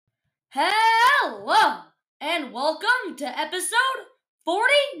Hello, and welcome to episode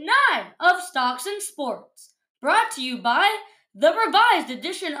 49 of Stocks and Sports, brought to you by the revised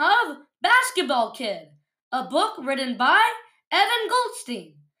edition of Basketball Kid, a book written by Evan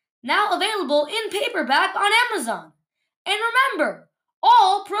Goldstein, now available in paperback on Amazon. And remember,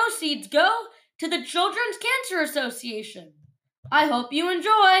 all proceeds go to the Children's Cancer Association. I hope you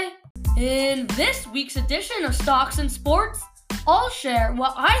enjoy. In this week's edition of Stocks and Sports, I'll share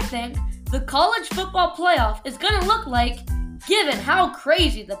what I think the college football playoff is going to look like given how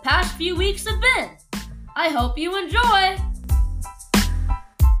crazy the past few weeks have been. I hope you enjoy!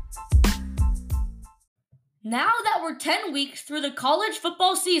 Now that we're 10 weeks through the college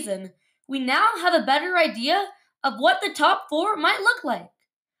football season, we now have a better idea of what the top four might look like.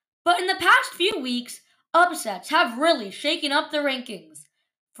 But in the past few weeks, upsets have really shaken up the rankings.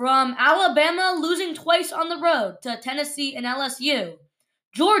 From Alabama losing twice on the road to Tennessee and LSU,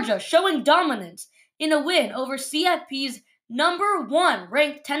 Georgia showing dominance in a win over CFP's number 1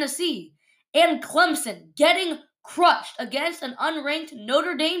 ranked Tennessee, and Clemson getting crushed against an unranked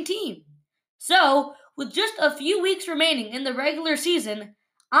Notre Dame team. So, with just a few weeks remaining in the regular season,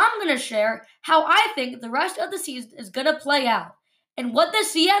 I'm going to share how I think the rest of the season is going to play out and what the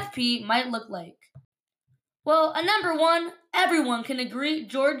CFP might look like. Well, at number 1, everyone can agree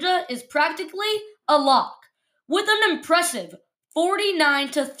Georgia is practically a lock, with an impressive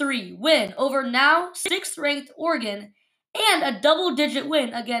 49-3 win over now 6th-ranked Oregon and a double-digit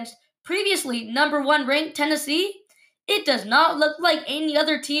win against previously number 1 ranked Tennessee. It does not look like any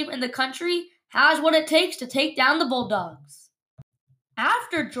other team in the country has what it takes to take down the Bulldogs.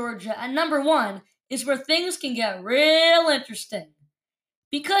 After Georgia at number 1 is where things can get real interesting.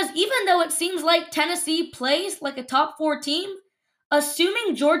 Because even though it seems like Tennessee plays like a top 4 team,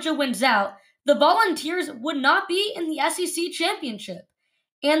 assuming Georgia wins out, the Volunteers would not be in the SEC championship.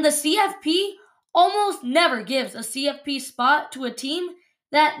 And the CFP almost never gives a CFP spot to a team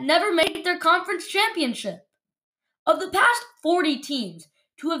that never made their conference championship. Of the past 40 teams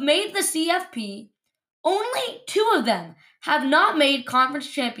to have made the CFP, only 2 of them have not made conference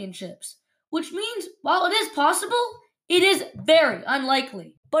championships, which means while it is possible, it is very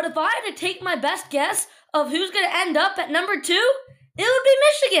unlikely. But if I had to take my best guess of who's going to end up at number 2, it would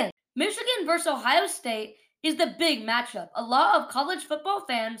be Michigan. Michigan versus Ohio State is the big matchup a lot of college football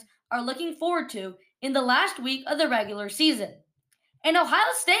fans are looking forward to in the last week of the regular season. And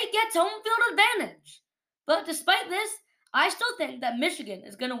Ohio State gets home field advantage. But despite this, I still think that Michigan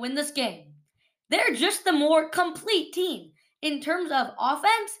is going to win this game. They're just the more complete team in terms of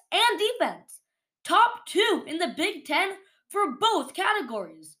offense and defense. Top 2 in the Big Ten for both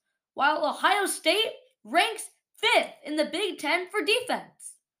categories, while Ohio State ranks 5th in the Big Ten for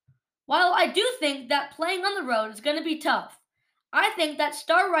defense. While I do think that playing on the road is going to be tough, I think that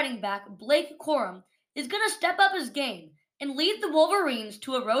star running back Blake Corum is going to step up his game and lead the Wolverines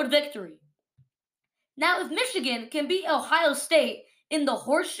to a road victory. Now, if Michigan can beat Ohio State in the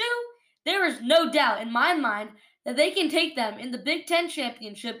horseshoe, there is no doubt in my mind that they can take them in the Big Ten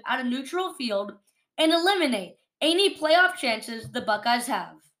championship at a neutral field and eliminate any playoff chances the Buckeyes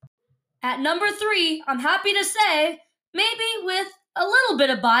have. At number 3, I'm happy to say, maybe with a little bit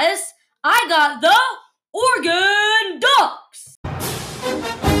of bias, I got the Oregon Ducks!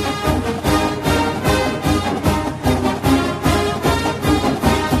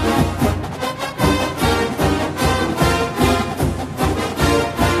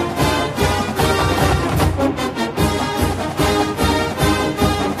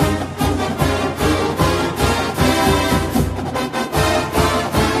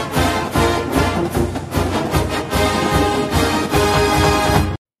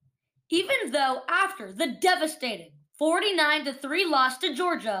 Even though after the devastating 49-3 loss to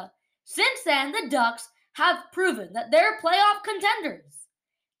Georgia, since then the Ducks have proven that they're playoff contenders.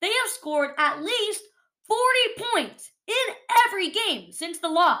 They have scored at least 40 points in every game since the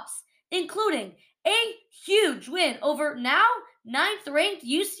loss, including a huge win over now 9th-ranked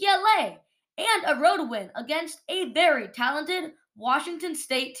UCLA and a road win against a very talented Washington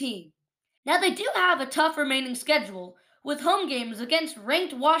State team. Now they do have a tough remaining schedule, with home games against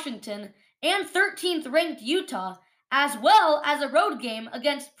ranked Washington and 13th-ranked Utah, as well as a road game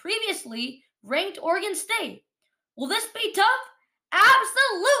against previously ranked Oregon State. Will this be tough?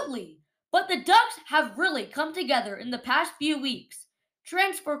 Absolutely! But the Ducks have really come together in the past few weeks.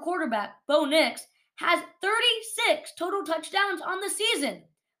 Transfer quarterback Bo Nix has 36 total touchdowns on the season,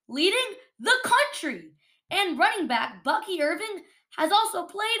 leading the country. And running back Bucky Irving has also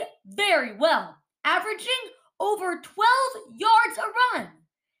played very well, averaging over 12 yards a run.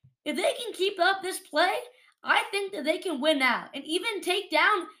 If they can keep up this play, I think that they can win out and even take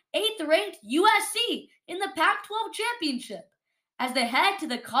down 8th-ranked USC in the Pac-12 championship as they head to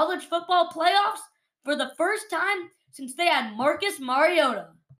the college football playoffs for the first time since they had Marcus Mariota.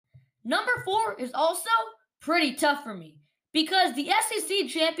 Number 4 is also pretty tough for me because the SEC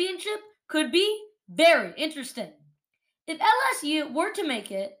championship could be very interesting. If LSU were to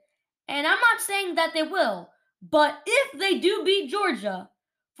make it, and I'm not saying that they will, but if they do beat Georgia,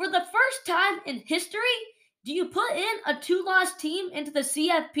 for the first time in history, do you put in a 2-loss team into the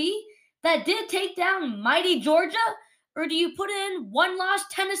CFP that did take down mighty Georgia, or do you put in 1-loss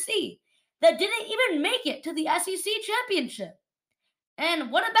Tennessee that didn't even make it to the SEC championship?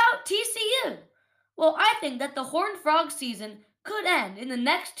 And what about TCU? Well, I think that the Horned Frog season could end in the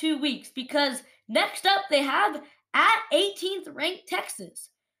next 2 weeks because next up they have at 18th-ranked Texas,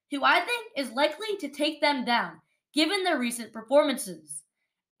 who I think is likely to take them down given their recent performances.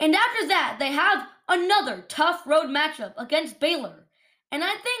 And after that, they have another tough road matchup against Baylor, and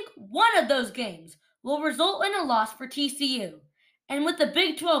I think one of those games will result in a loss for TCU. And with the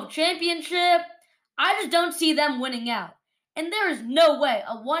Big 12 championship, I just don't see them winning out. And there is no way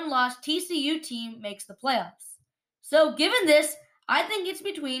a 1-loss TCU team makes the playoffs. So given this, I think it's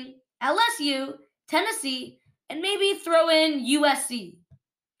between LSU, Tennessee, and maybe throw in USC.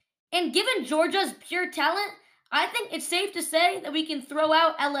 And given Georgia's pure talent, I think it's safe to say that we can throw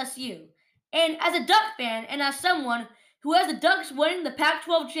out LSU. And as a Duck fan and as someone who has the Ducks winning the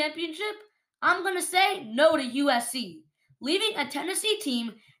Pac-12 championship, I'm going to say no to USC, leaving a Tennessee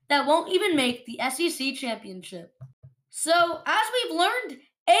team that won't even make the SEC championship. So, as we've learned,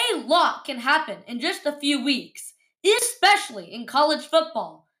 a lot can happen in just a few weeks, especially in college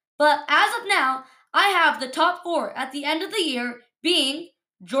football. But as of now, I have the top 4 at the end of the year being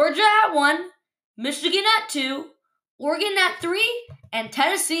Georgia at 1, Michigan at 2, Oregon at 3, and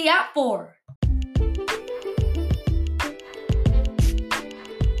Tennessee at 4.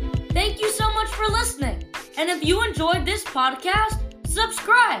 Thank you so much for listening. And if you enjoyed this podcast,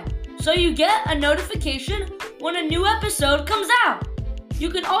 subscribe so you get a notification when a new episode comes out. You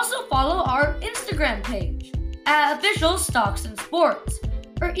can also follow our Instagram page at Official Stocks and Sports,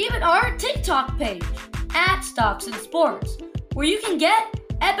 or even our TikTok page at Stocks and Sports, where you can get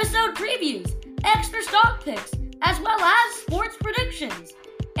episode previews, extra stock picks, as well as sports predictions,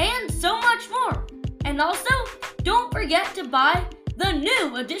 and so much more. And also, don't forget to buy the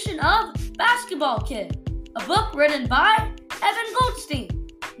new edition of Basketball Kid, a book written by Evan Goldstein,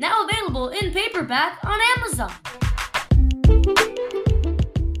 now available in paperback on Amazon.